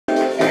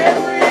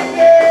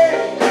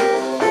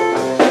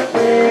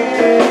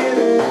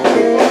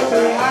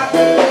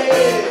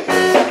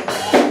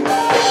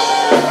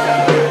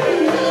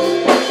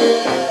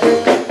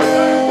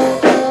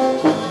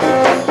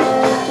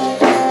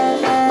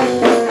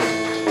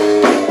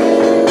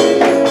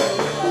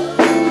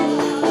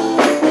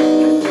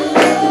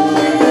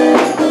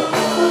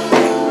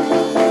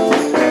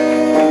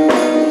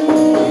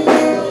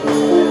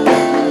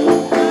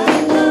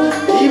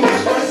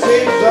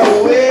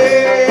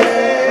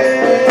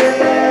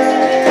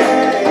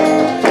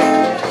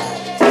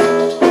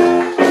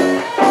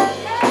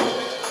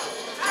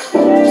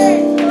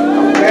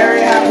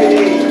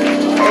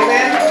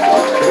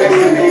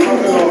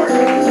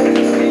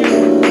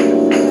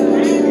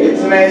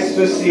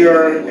see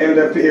her end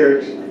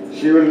appeared,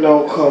 she will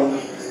now come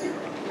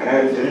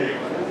and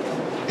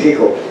take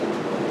up.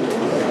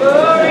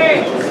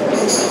 Glory!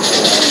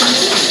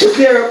 Is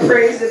there a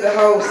praise in the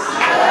house?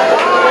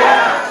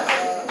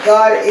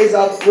 God is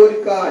a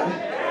good God.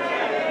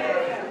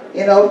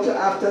 You know,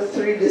 after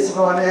 3 this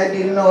morning, I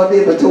didn't know I'd be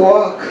able to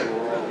walk.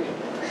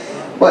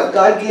 But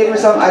God gave me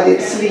some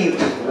added sleep.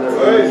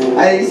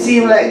 And it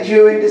seemed like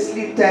during the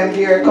sleep time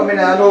there, coming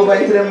on over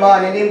into the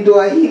morning, him do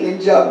a healing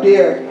job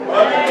there.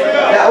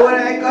 That when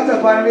I got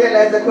up and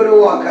realized I couldn't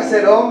walk, I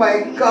said, oh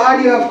my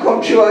God, you have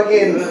come through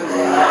again. And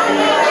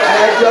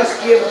I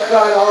just give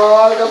God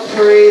all the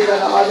praise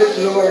and all the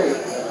glory.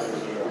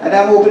 And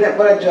I'm hoping that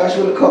Brother Josh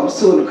will come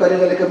soon because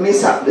there's like a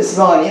mishap this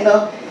morning,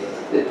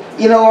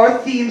 You know, our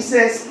theme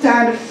says,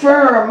 stand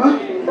firm,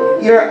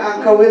 your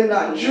anchor will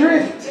not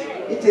drift.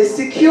 It is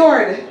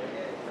secured.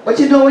 But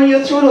you know when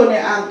you throw down your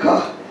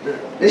anchor,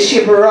 the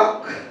ship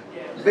rock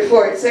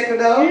before it settle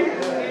down?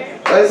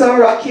 Well, some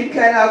rocking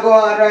kind of go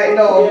on right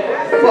now.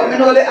 But me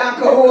know the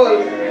anchor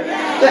holds.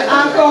 The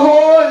anchor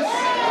holds.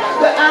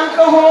 The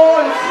anchor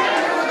holds.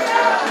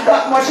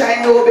 That much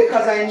I know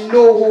because I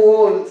know who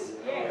holds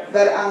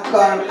that anchor.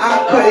 I'm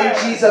anchored in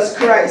Jesus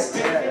Christ.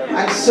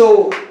 And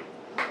so,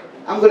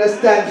 I'm going to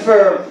stand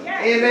firm.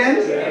 Amen?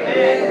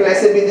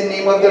 Blessed be the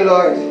name of the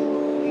Lord.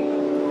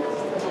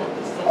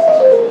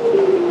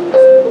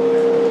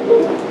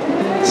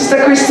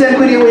 Sister Christian,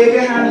 could you wave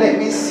your hand? Let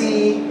me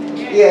see.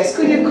 Yes,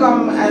 could you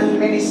come and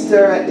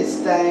minister at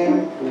this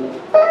time?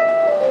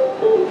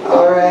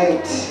 All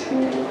right.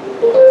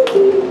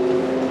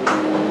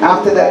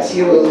 After that,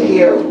 you will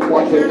hear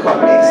what will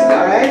come next.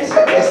 All right?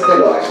 Bless the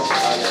Lord.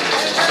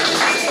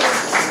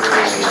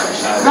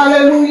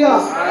 Hallelujah.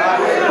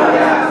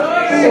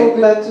 So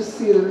glad to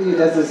see the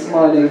leaders this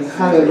morning.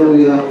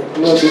 Hallelujah.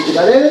 Glory be to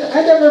God.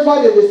 And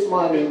everybody this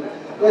morning.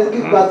 Let's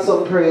give God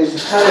some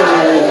praise.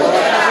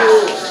 Hallelujah.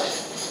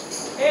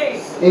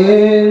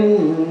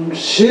 In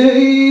shady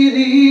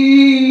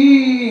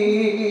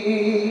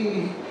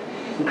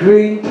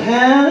green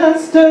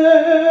pastures,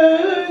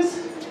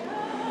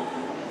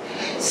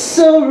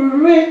 so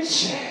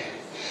rich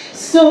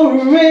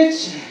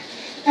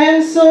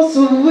and so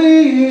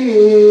sweet,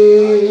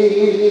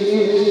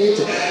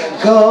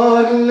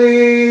 God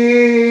leads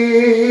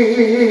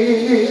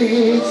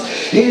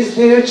His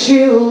dear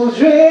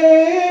children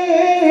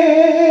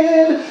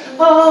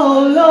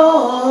along,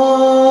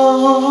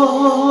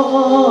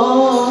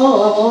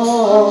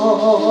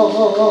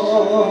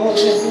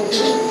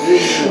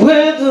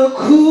 where the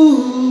cool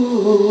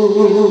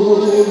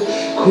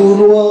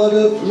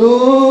water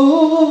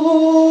flows,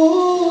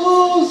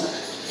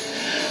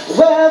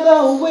 where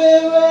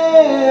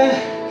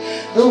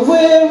the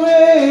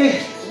weary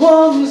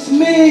ones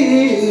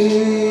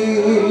meet.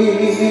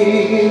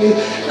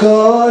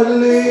 God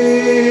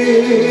leads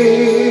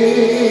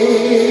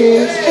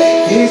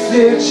His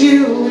dear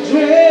children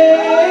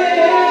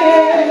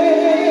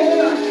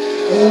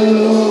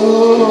along.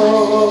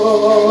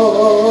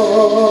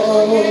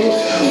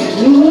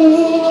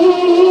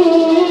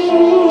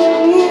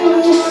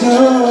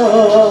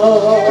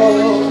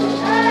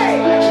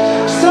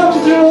 Some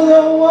through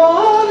the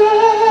water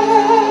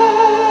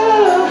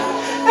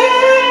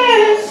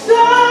and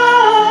some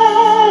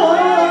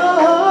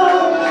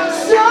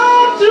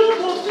through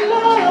the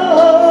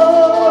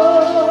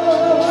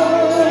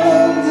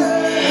floods,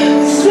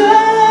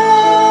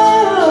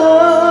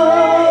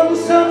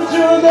 some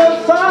through the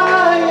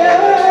fire,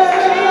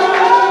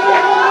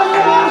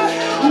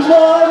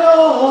 but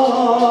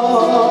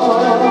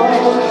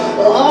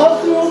all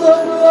through the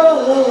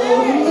blood.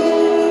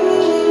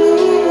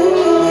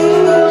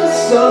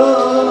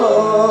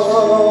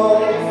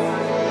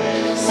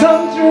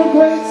 Some through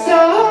great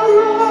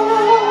sorrow,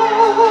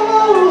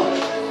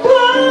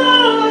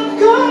 but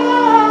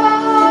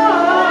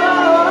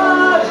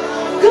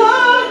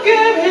God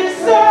gave His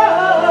Son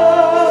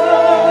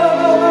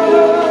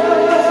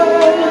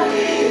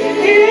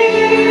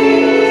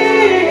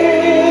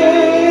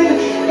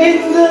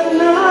in the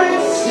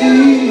night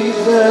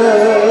season,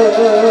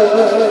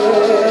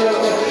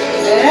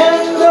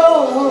 and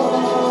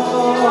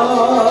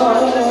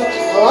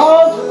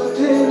all the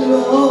day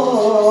long.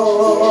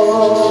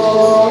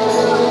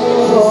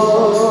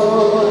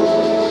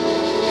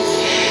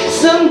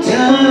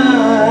 Sometimes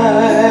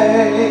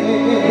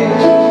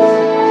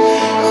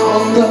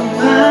on the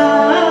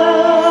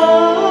mount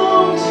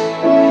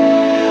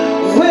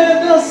where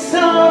the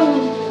sun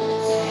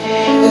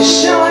is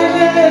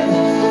shining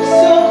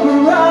so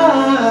bright,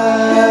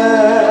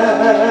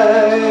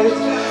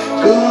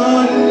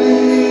 God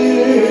leads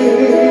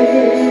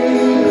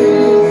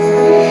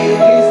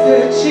the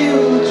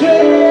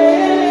children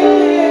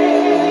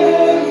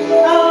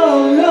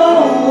along.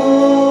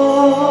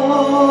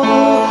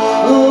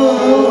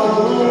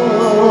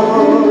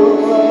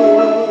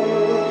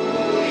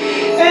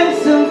 And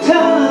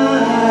sometimes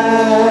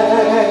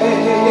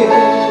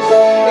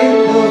in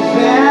the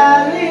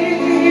valley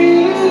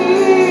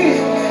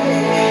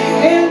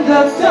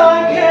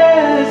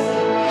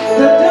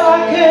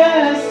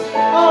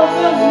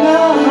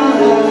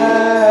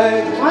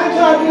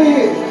God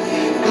lives.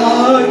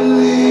 God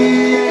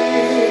lives.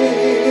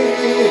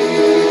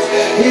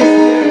 His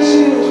dear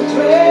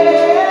children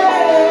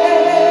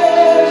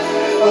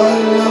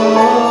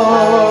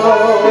alone.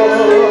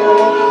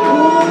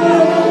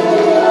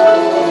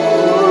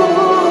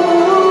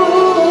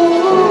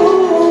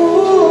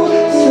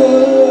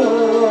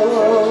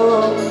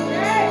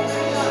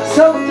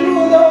 Some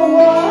through the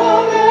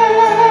water,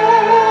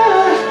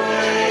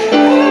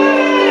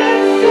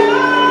 and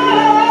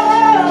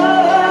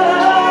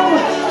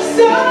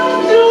some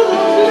through the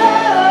floods,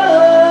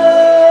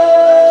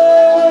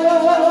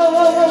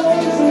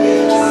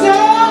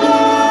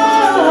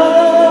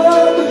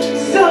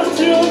 some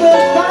through the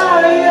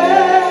fire,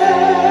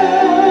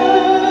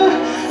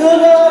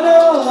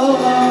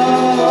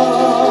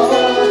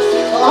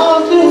 all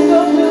through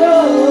the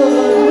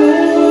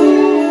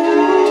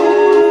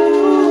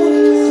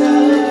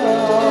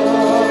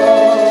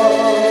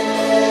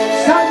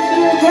some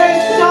through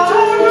great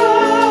sorrow.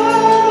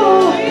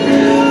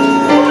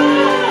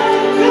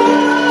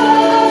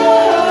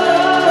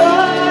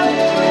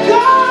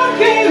 God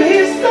gave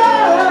His Son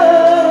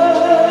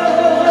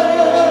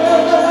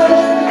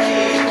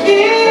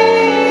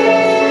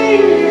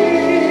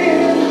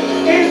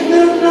in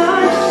the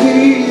night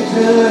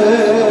season,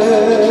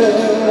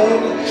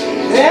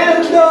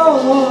 and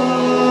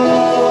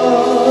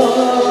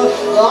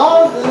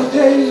all the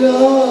day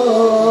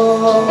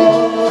long.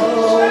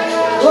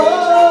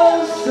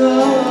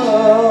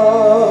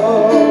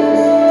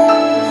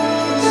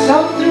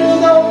 Some through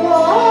the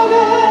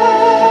water,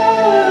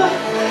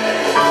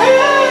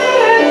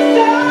 and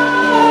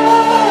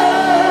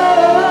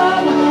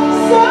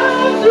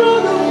some through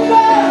the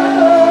flood,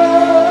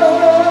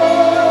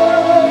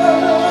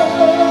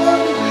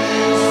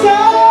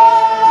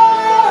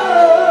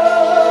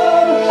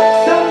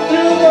 some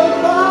through the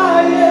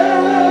fire,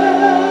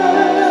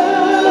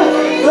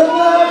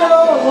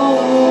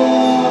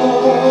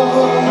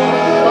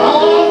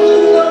 all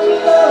through the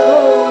blood.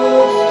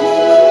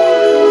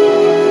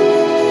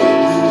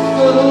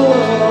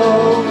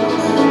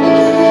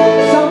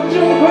 Some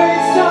through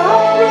great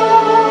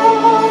sorrow,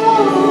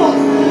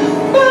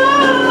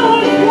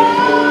 but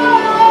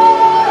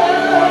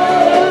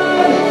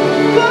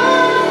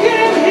God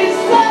gave His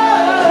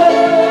Son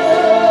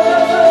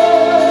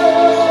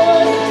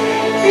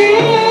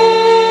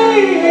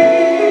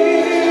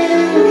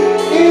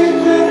in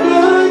the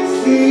night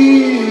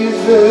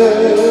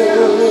season,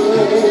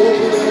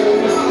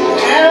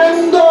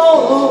 and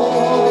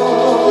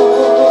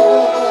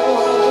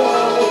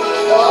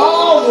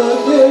all the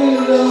day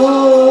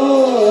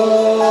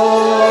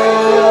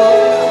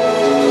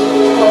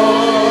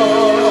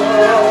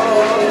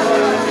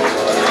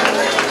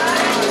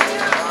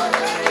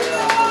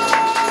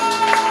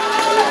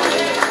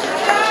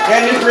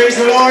Can you praise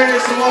the Lord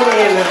this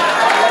morning?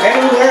 Can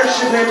we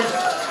worship Him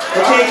for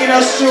taking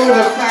us through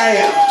the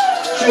fire,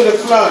 through the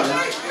flood?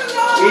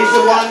 He's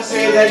the one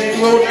saying that it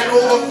will not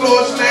overflow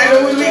us,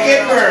 neither will we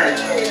get burned.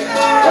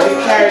 But He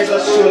carries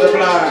us through the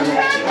blood.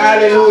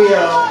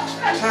 Hallelujah.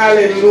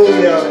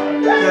 Hallelujah.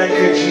 Thank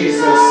you,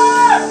 Jesus.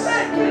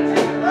 Thank you,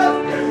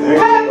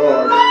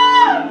 Lord.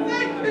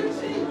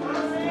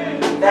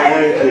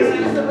 Thank you.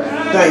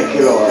 Thank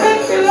you, Lord.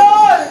 Thank you,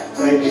 Lord.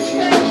 Thank you,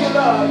 Jesus. Thank you,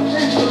 Lord.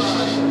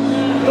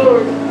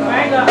 Lord,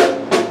 my God.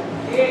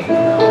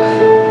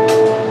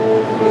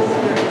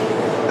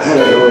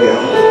 Hallelujah.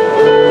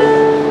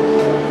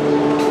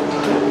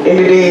 In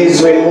the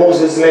days when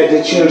Moses led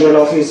the children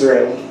of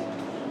Israel,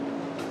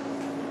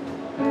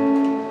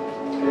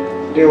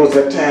 there was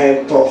a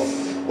time of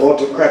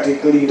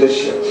autocratic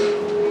leadership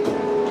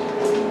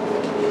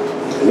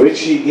in which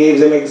He gave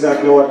them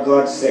exactly what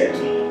God said.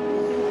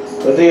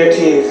 But there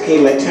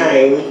came a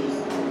time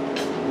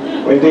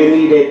when they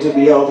needed to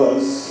be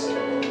others.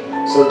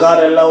 So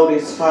God allowed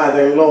His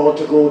father-in-law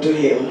to go to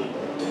him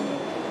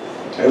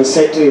and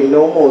said to him,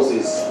 "No,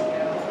 Moses,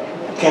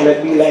 it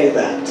cannot be like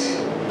that.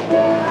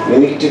 You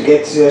need to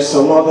get here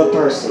some other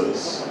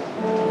persons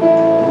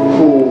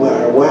who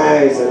are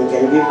wise and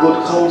can give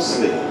good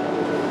counseling."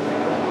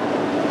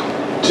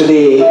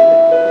 Today,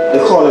 the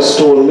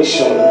Cornerstone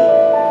Mission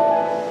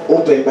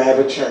Open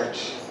Bible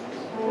Church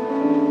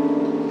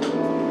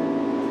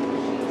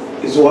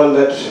is one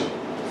that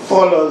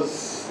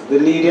follows the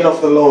leading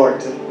of the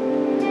Lord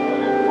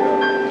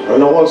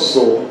and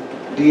also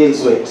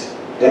deals with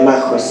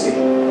democracy.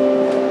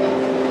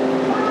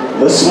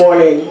 This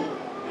morning,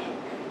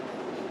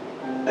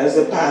 as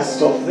the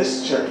pastor of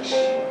this church,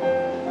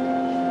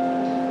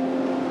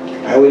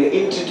 I will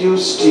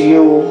introduce to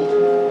you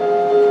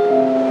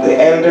the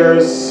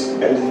elders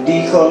and the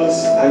deacons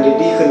and the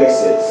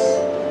deaconesses,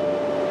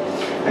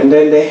 and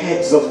then the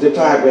heads of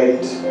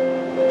departments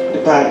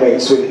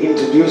will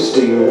introduce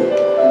to you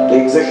the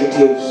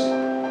executives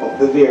of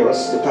the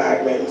various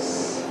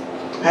departments.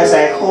 As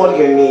I call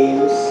your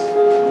names,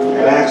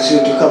 I'll ask you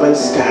to come and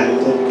stand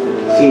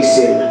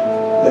facing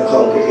the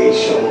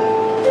congregation.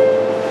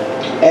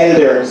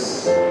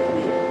 Elders,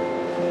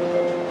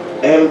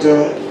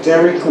 Elder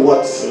Derek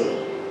Watson,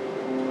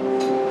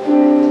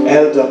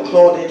 Elder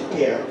Claudette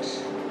Peart,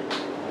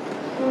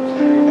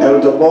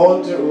 Elder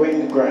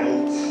Baldwin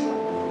Grant,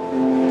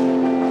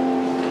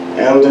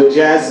 Elder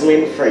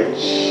Jasmine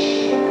French,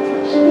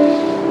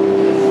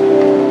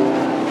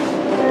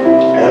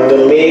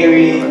 Elder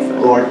Mary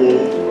Gordon,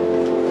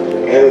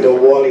 Elder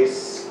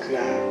Wallace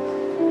Clark.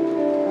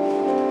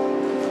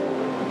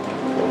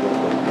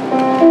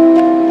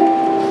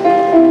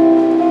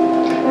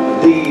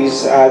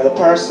 These are the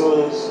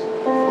persons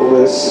who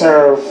will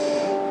serve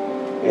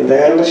in the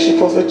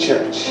eldership of the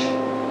church.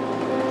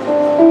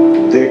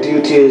 Their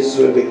duties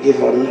will be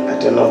given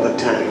at another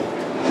time.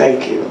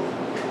 Thank you.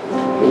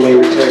 You may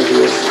return to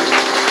your seat.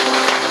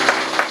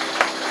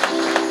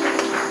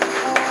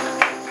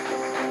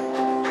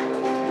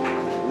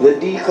 The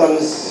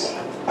deacons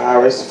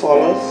are as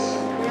follows.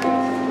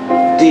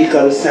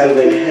 Deacon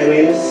Selvin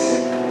Hemmings,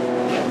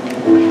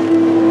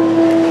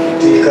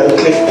 Deacon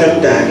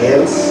Clifton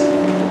Daniels,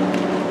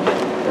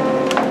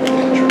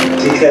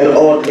 Deacon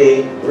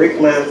Audley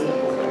Rickman,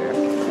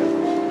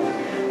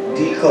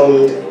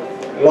 Deacon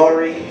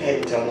Laurie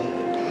Henton,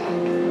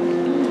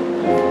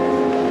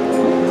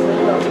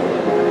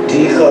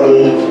 Deacon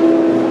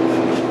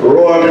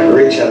Ron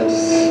Richards.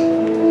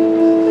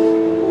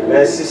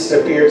 My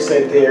sister Pierce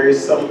said there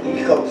is some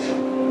hiccup.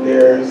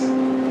 There's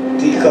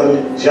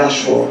Deacon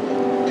Joshua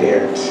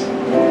there.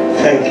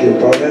 Thank you,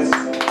 brothers.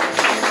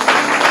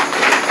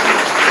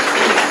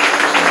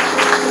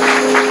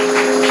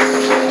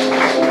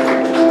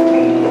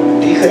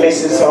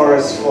 Deaconesses are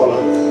as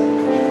follows.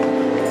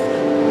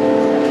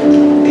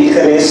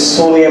 Deaconess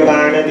Sonia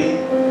Barnaby,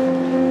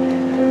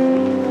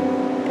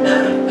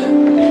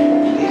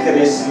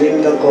 Deaconess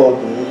Linda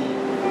Gordon,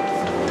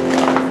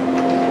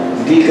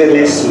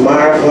 Deaconess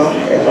Marva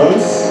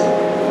Evans,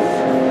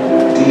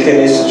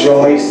 Deaconess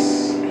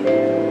Joyce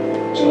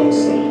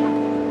Johnson,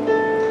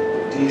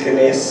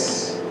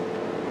 Deaconess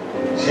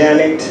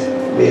Janet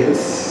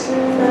Mills,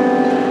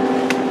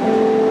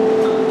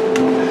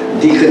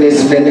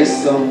 Deaconess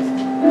Vanessa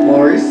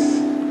Morris,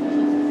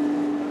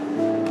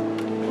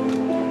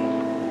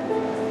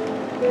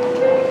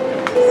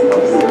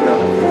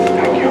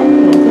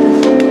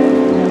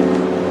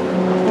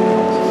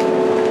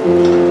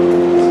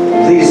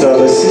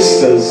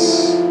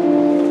 sisters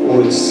who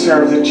will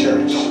serve the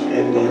church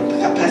in the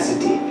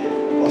capacity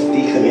of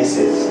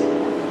deaconesses.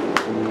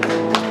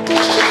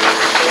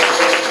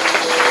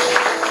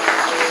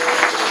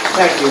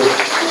 Thank you.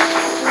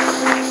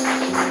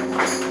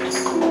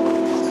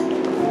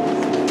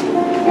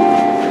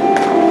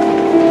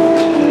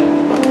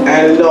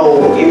 And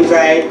now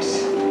invite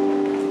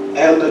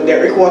Elder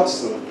Derek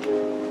Watson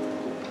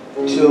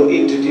to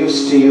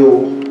introduce to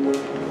you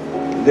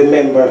the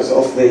members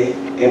of the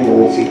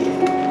MOV.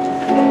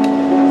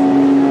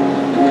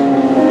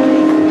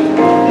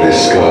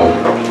 Bless God.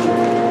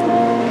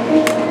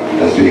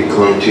 As we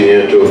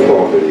continue to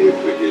formulate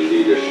with the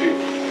leadership,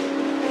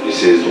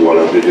 this is one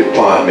of the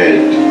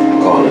department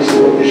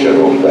Cornerstone Mission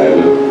of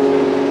Bible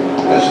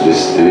as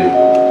listed.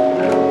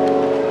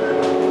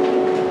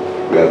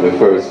 We have the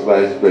first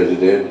Vice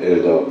President,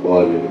 Elder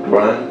Baldwin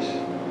Grant.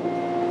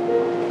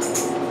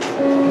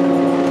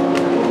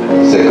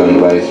 Second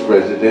Vice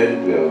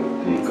President, we have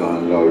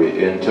Deacon Laurie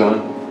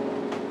Hinton.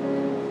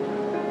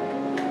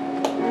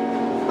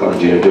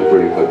 Continue to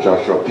pray for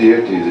Joshua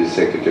Peart, he is the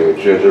Secretary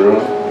Treasurer,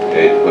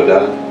 head for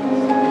that.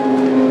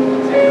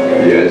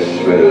 Yes,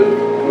 well,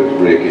 we'll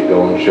break it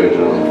down,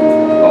 Treasurer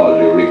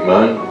Audley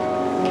Rickman.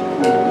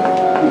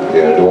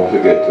 Yeah, don't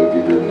forget to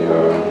give him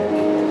your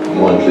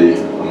monthly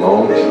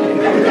amount.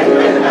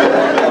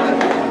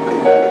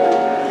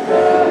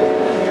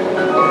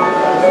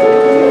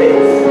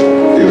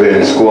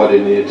 Events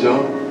Coordinator,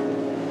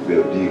 we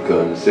have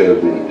Deacon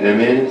Selvin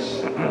Emmons.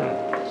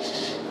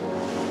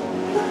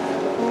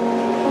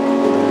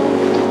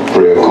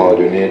 Prayer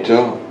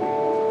Coordinator,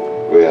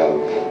 we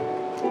have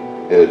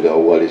Elder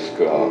Wallace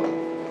Clark.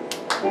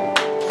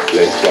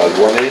 Bless God.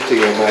 One thing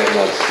you might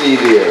not see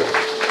there,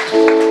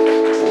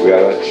 we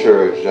are a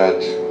church that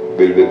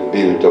will be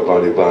built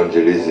upon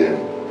evangelism.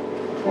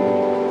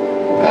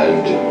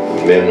 And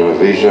men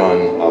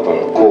vision upon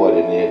a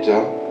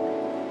coordinator,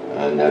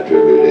 and that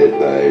will be led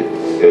by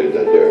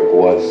Elder Derek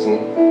Watson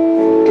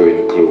to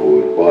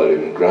include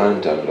Baldwin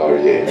Grant and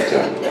Laurie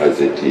Hinton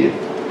as a team.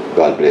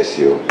 God bless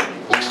you.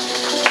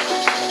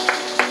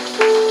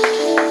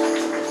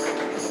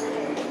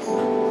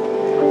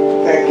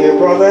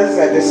 Brothers,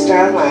 at this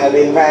time I'll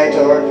invite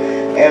our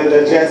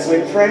Elder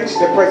Jasmine French,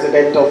 the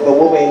President of the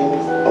Women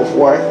of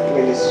Worth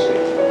Ministry.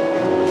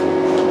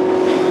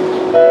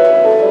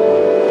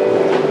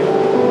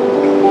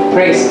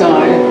 Praise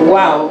God.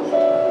 Wow.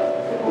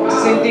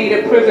 It's indeed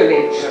a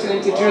privilege to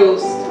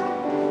introduce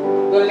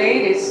the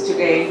ladies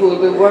today who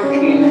will be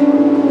working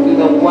in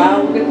the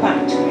WOW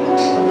department.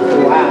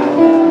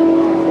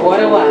 Wow. What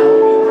a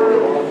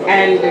wow.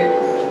 And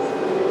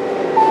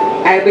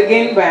I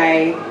begin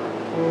by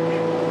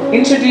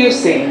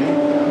introducing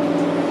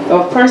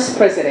our first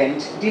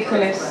president,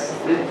 Deaconess,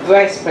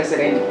 Vice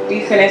President,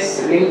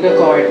 Deaconess Linda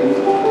Gordon.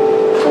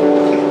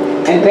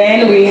 And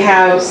then we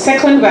have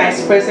second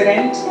Vice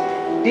President,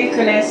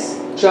 Deaconess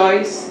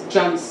Joyce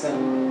Johnson.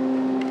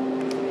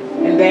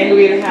 then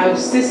we'll have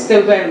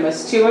Sister Velma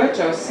Stewart,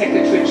 our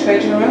Secretary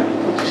Treasurer.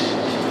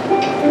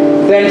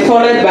 Then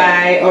followed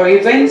by our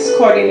Events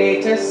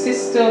Coordinator,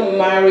 Sister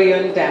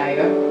Marion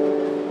Dyer.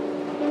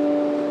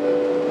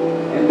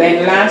 And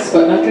then last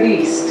but not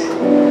least,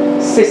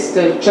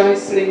 Sister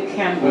Joycelyn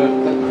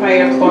Campbell, the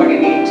Prayer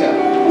Coordinator.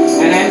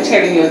 And I'm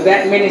telling you,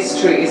 that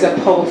ministry is a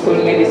powerful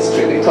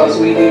ministry because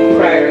we need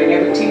prayer in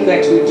everything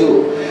that we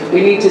do.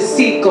 We need to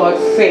seek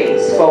God's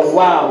face for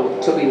wow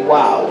to be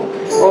wow.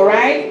 All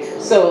right?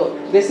 So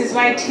this is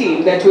my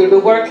team that will be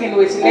working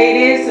with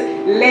ladies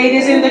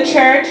in the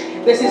church.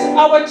 This is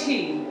our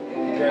team.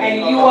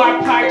 And you are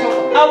part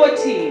of our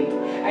team.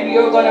 And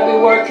you're going to be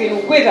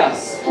working with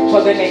us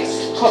for the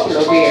next couple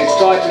of years.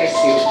 God bless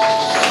you.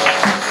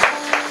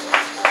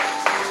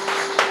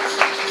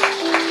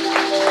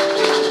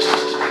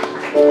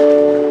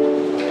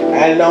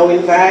 I'll now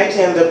invite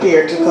the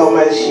peer to come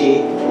as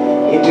she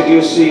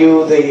introduces to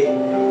you the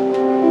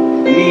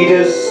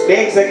leaders,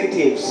 the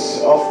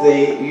executives of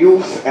the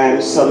youth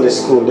and Sunday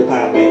school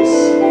departments.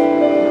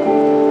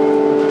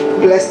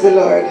 Bless the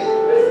Lord.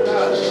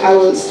 I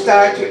will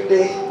start with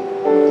the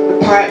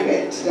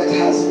department that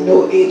has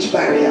no age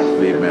barrier.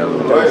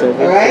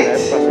 Alright?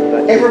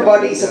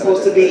 Everybody is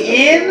supposed to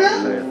be in.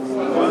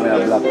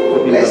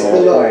 Bless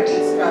the Lord.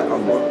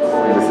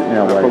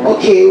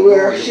 Okay,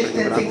 we're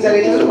shifting things a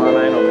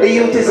little. The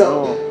youth is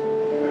up.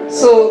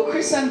 So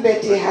Chris and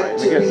Betty had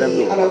to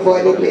be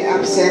unavoidably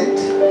absent.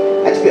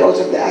 Had to be out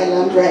of the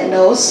island right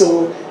now.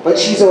 But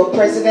she's our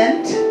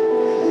president.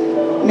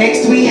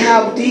 Next we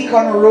have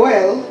Deacon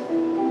Royal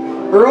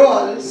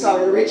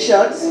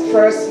Richards,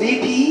 first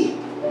VP.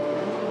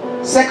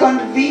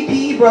 Second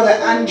VP, Brother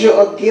Andrew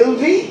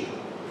Ogilvy.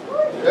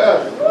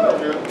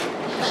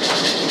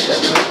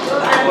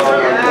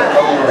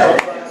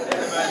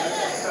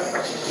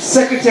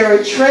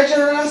 Secretary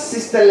Treasurer,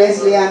 Sister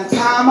Leslie Ann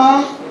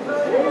Palmer.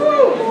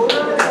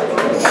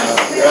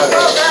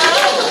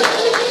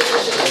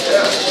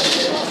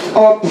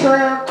 Our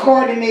prayer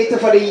coordinator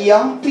for the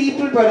young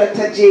people, Brother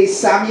Tajay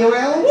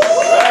Samuel.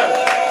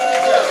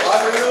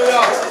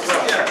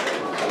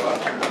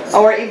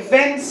 Our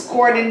events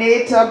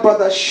coordinator,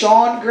 Brother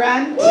Sean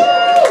Grant.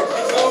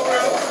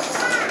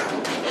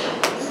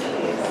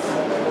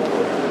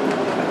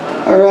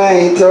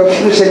 Alright, our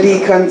future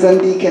deacons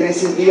and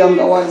deaconesses, the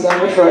younger ones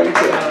I'm referring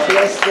to.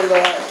 Bless the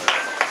Lord.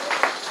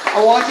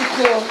 I want you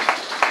to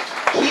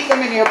keep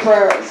them in your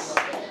prayers.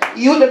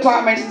 Youth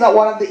department is not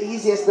one of the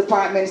easiest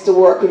departments to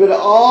work with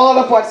all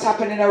of what's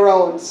happening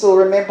around. So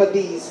remember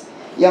these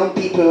young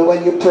people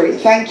when you pray.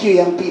 Thank you,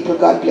 young people.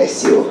 God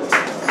bless you.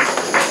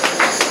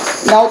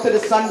 Now to the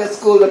Sunday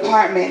school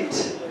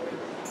department.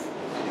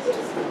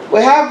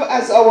 We have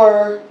as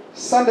our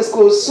Sunday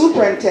school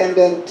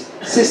superintendent,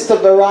 Sister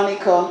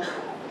Veronica,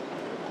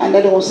 and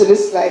I don't see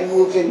this slide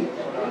moving,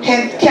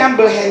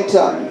 Campbell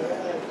Henton.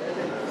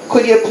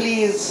 Could you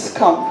please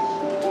come?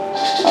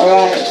 All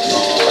right.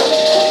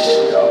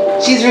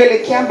 She's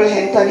really Campbell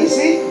Henton, you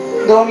see?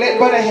 Don't let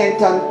Brother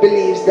Henton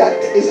believe that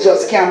it's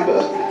just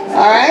Campbell.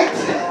 All right?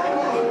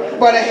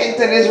 Brother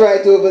Henton is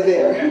right over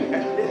there.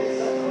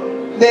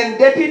 Then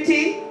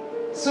Deputy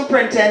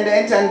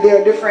Superintendent, and there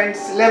are different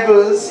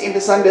levels in the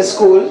Sunday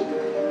school.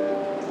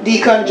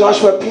 Deacon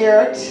Joshua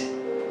Peart,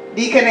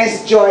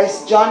 Deaconess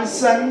Joyce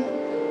Johnson.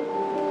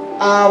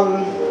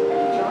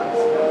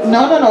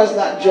 No, it's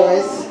not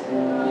Joyce.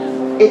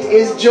 It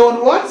is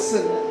Joan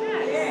Watson.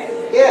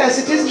 Yes,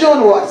 it is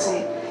Joan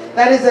Watson.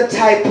 That is a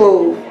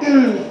typo.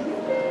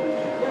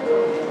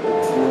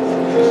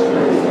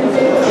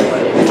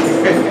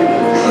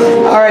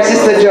 Alright,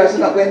 Sister Joyce, I'm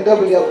not going to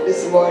double you up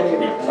this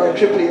morning or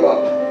triple you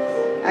up.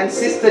 And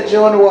Sister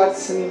Joan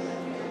Watson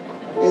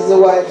is the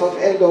wife of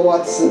Elder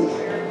Watson.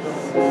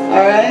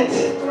 Alright?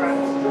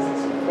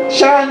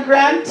 Sharon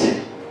Grant,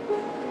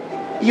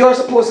 you're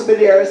supposed to be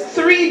there.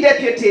 3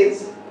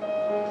 deputies.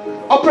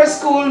 Upper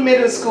school,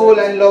 middle school,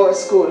 and lower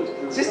school.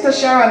 Sister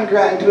Sharon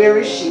Grant, where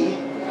is she?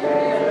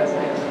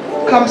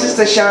 Come,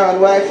 Sister Sharon,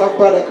 wife of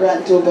Brother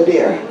Grant over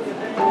there.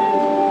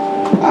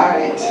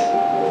 Alright.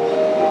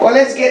 Well,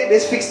 let's get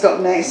this fixed up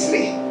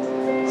nicely.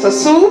 So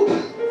soup.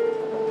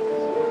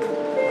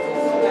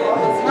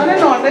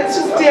 No, let's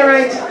just stay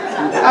right.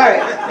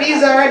 Alright,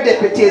 these are our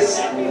deputies,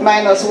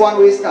 minus one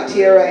who is not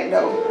here right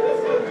now.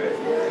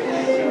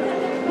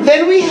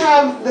 Then we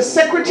have the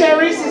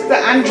secretary, Sister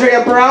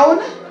Andrea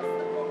Brown.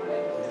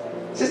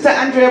 Sister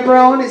Andrea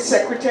Brown is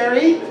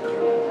secretary.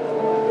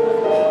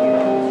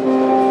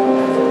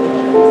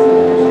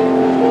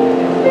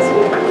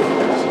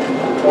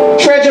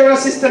 Treasurer,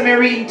 Sister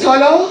Maureen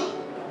Tollo.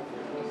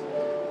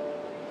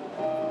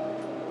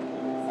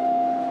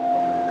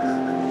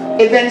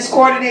 Events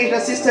coordinator,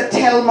 Sister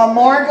Telma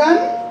Morgan.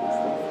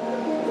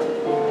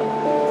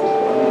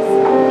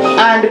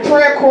 And the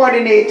prayer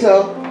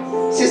coordinator,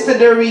 Sister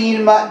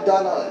Doreen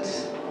MacDonald.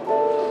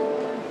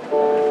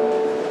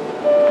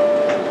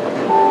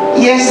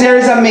 Yes, there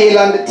is a male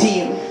on the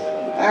team.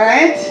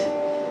 Alright?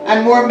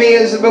 And more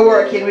males will be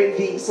working with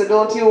these, so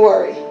don't you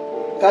worry.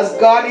 Because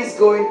God is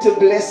going to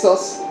bless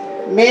us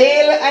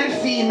Male and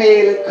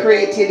female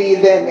created He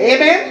them.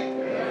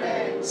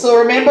 Amen? So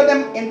remember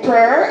them in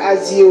prayer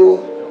as you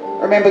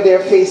remember their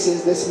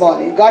faces this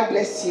morning. God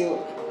bless you.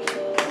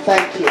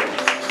 Thank you.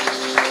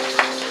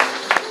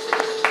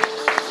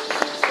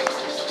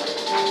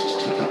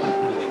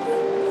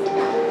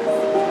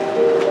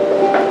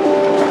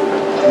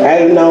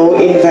 I'll now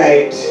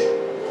invite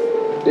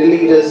the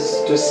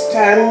leaders to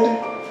stand,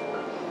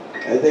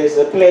 and there's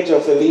a pledge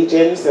of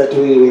allegiance that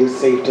we will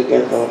say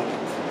together.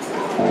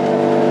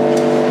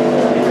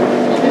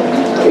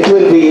 It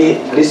will be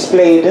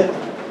displayed.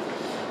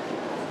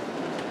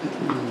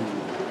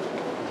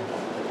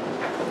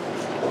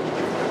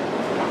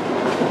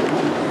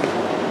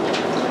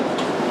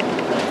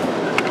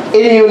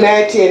 In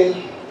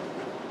uniting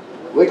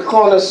with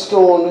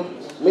Cornerstone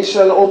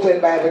Mission Open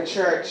Bible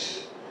Church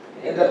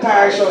in the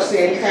parish of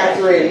St.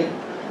 Catherine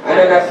and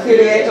an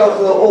affiliate of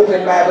the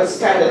Open Bible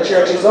Standard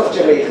Churches of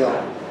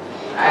Jamaica,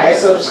 I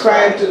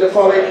subscribe to the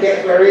following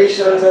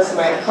declarations as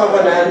my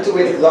covenant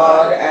with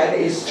God and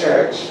His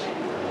church.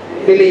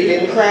 Believe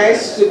in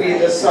Christ to be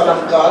the Son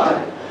of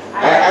God.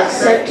 I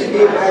accept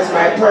Him as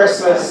my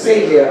personal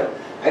Savior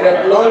and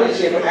acknowledge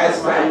Him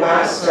as my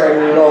Master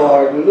and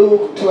Lord.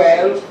 Luke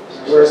 12,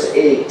 verse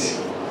 8.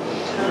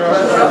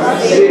 Trust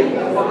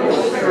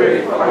Holy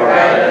Spirit for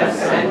guidance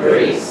and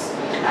grace.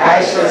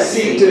 I shall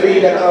seek to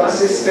lead a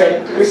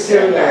consistent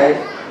Christian life,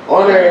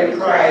 honoring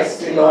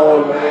Christ in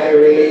all my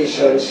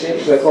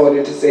relationships,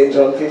 according to St.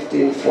 John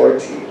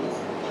 15:14.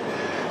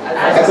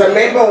 As a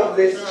member of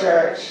this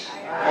church,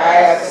 I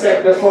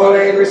accept the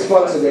following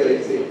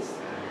responsibilities.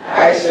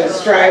 I shall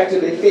strive to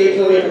be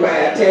faithful in my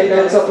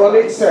attendance upon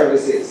its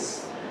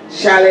services,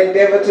 shall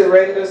endeavor to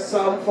render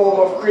some form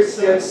of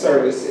Christian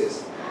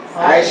services.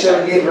 I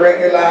shall give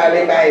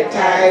regularly my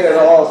tithe and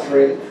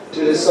offering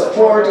to the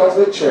support of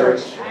the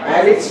church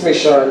and its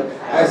mission,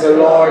 as the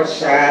Lord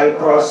shall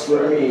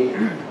prosper me.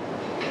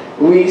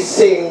 We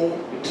sing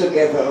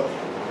together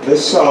the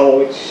song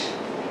which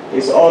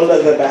is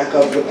under the back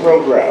of the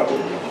program.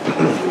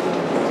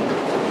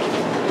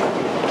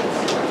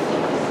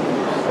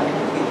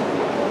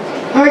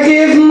 I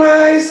give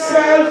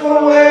myself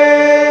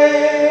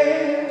away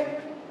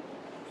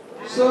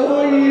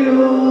so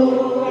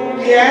you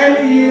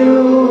can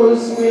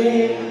use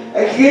me.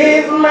 I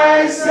give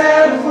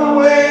myself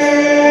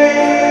away.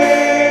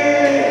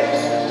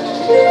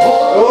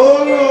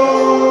 Oh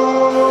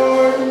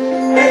Lord,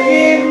 I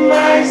give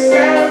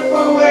myself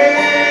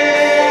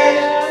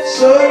away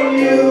so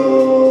you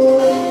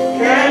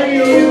can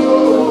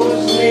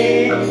use me.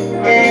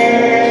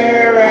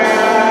 Here I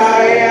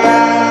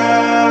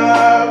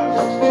am,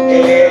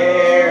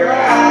 here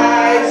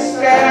I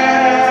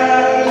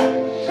stand.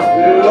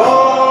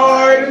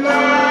 Lord,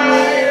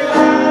 my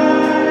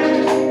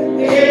life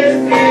is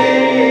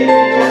in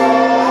your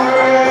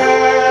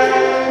hands.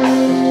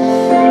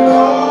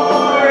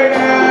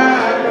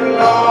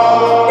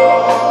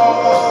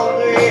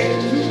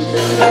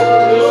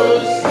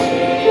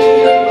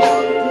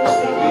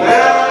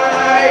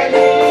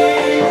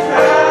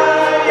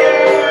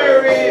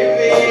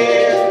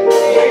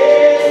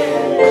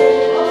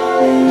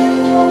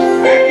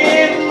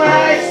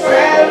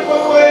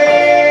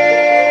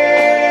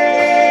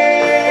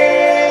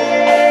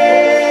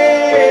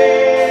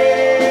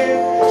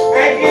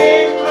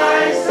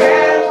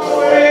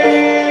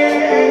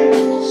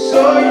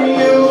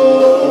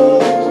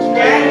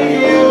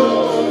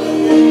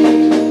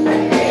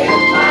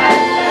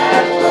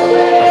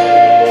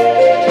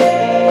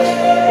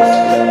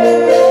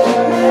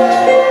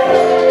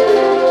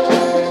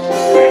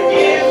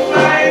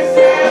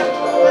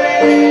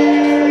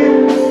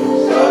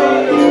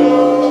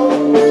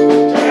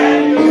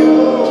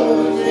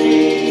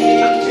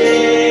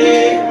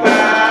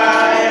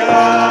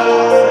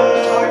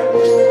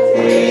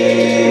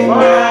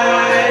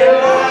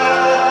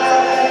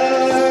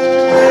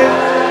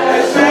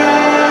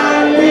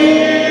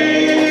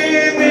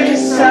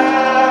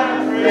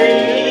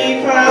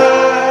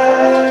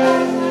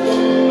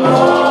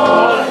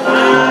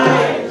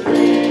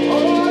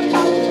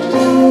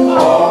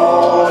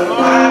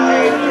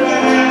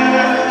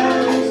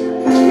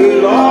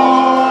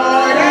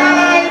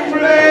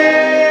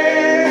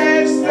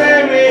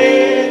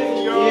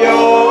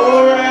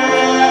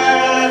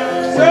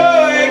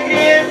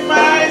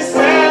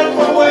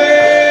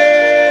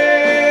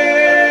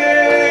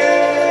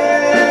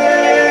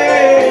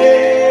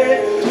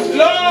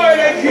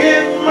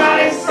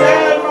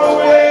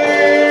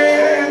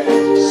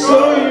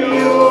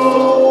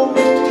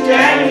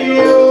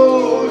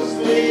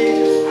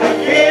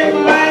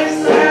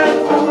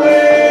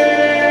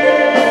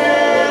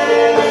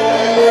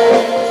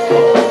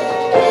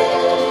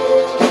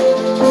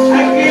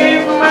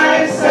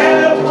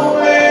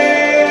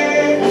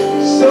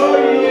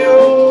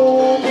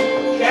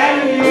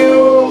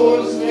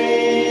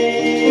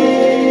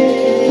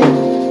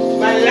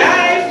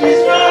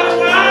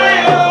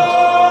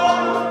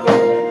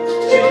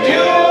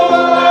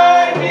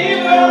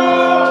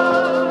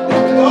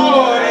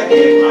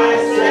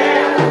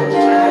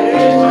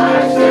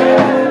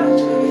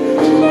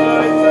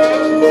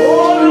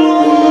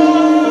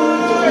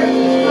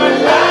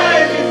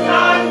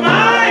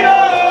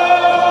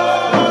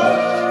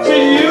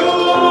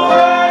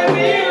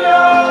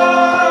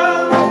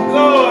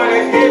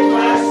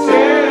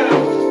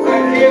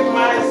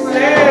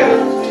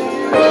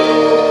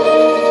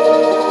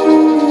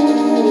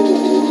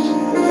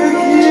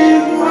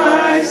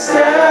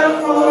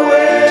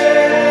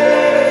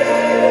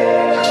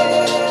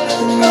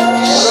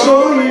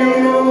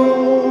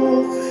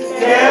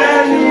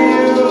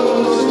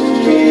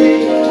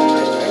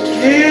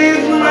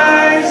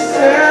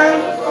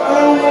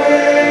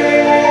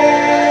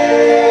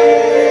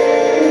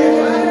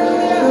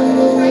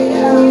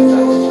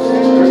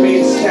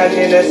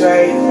 standing as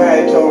I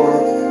invite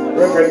our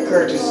Reverend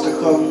Curtis to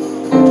come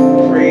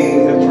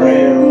pray the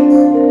prayer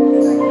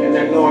and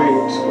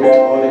anoint with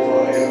olive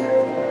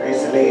oil.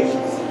 Praise the name.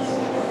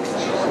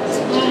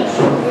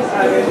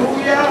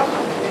 Hallelujah.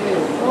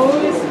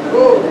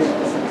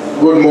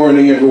 Good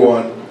morning,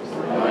 everyone.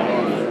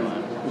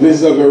 This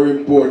is a very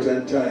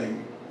important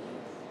time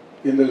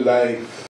in the life